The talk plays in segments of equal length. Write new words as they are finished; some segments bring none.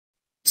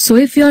So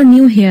if you're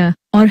new here,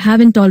 or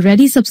haven't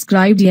already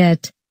subscribed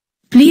yet,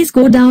 please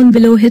go down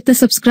below, hit the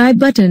subscribe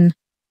button.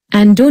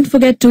 And don't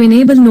forget to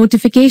enable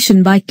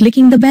notification by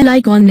clicking the bell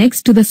icon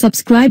next to the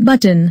subscribe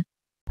button.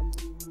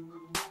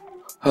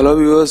 Hello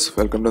viewers,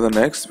 welcome to the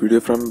next video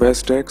from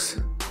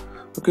BestTechs.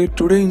 Okay,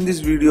 today in this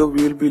video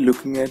we will be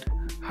looking at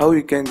how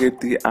you can get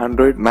the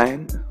Android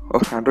 9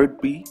 or Android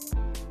P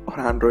or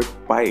Android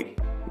Pie.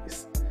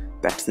 Yes,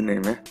 that's the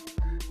name,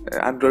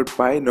 Android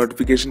Pie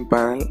notification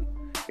panel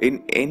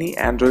in any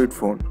Android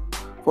phone.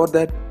 For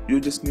that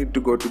you just need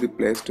to go to the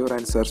Play Store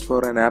and search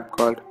for an app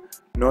called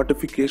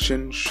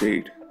Notification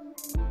Shade.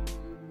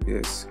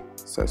 Yes,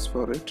 search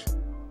for it.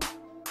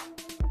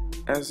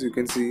 As you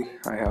can see,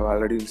 I have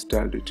already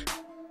installed it.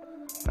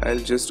 I'll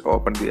just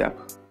open the app.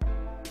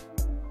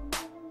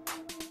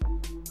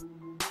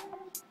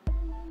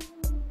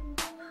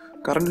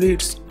 Currently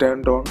it's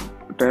turned off,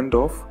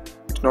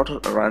 it's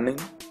not running.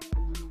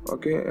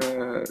 Okay,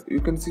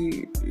 you can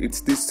see it's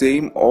the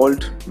same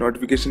old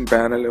notification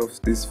panel of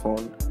this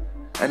phone,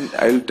 and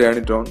I'll turn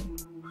it on.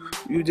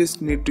 You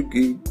just need to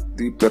give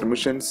the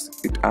permissions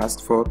it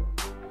asks for.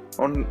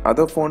 On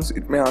other phones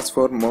it may ask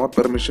for more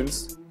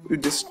permissions. You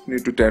just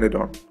need to turn it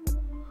on.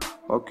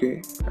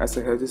 Okay, as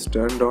I have just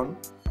turned on,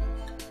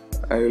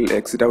 I will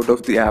exit out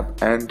of the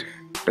app and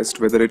test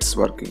whether it's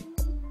working.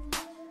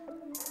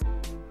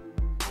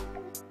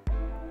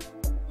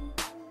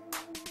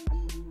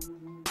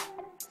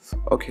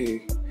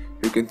 Okay,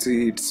 you can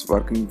see it's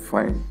working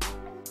fine.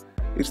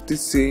 It's the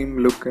same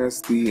look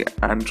as the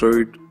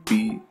Android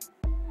P,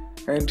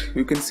 and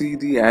you can see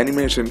the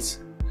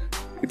animations.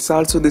 It's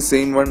also the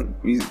same one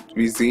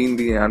we see in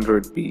the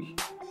Android P.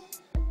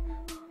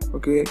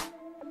 Okay,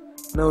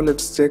 now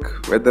let's check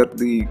whether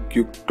the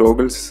quick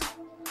toggles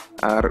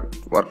are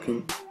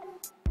working.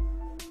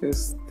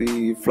 Yes,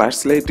 the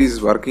flashlight is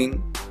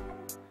working,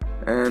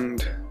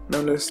 and now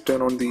let's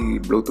turn on the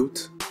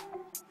Bluetooth.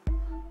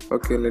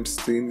 Okay, let's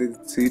see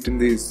it in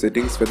the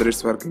settings whether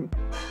it's working.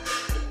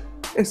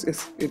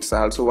 Yes, it's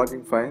also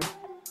working fine.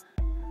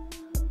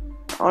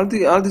 All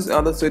these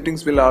other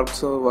settings will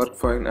also work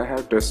fine. I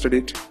have tested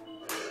it.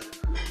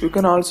 You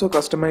can also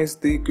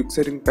customize the quick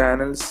setting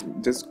panels.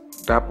 Just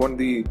tap on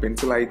the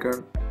pencil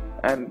icon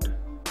and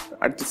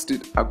adjust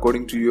it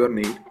according to your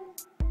need.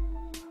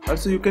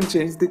 Also, you can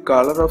change the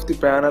color of the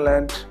panel,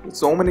 and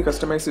so many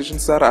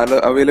customizations are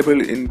available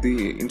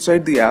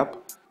inside the app.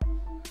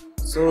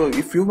 So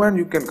if you want,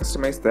 you can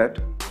customize that.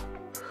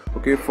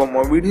 Okay, for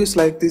more videos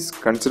like this,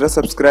 consider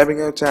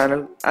subscribing our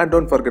channel, and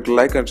don't forget to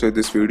like and share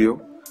this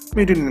video.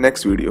 Meet you in the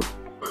next video.